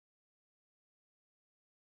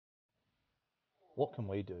What can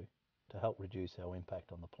we do to help reduce our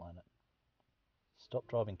impact on the planet? Stop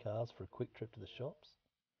driving cars for a quick trip to the shops?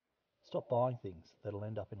 Stop buying things that'll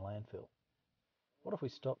end up in landfill? What if we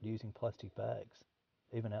stopped using plastic bags,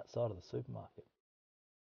 even outside of the supermarket?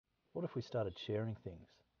 What if we started sharing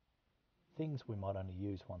things we might only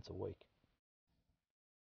use once a week?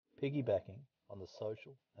 Piggybacking on the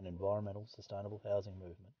social and environmental sustainable housing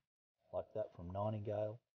movement, like that from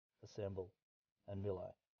Nightinggale, Assemble and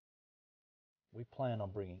Millet, we plan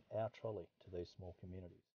on bringing our trolley to these small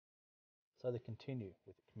communities, so they continue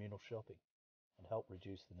with communal shopping and help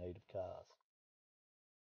reduce the need of cars.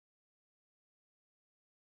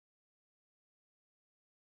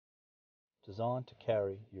 Designed to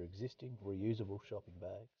carry your existing reusable shopping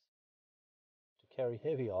bags, to carry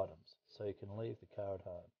heavy items so you can leave the car at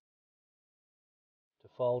home, to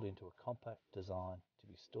fold into a compact design to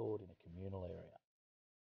be stored in a communal area.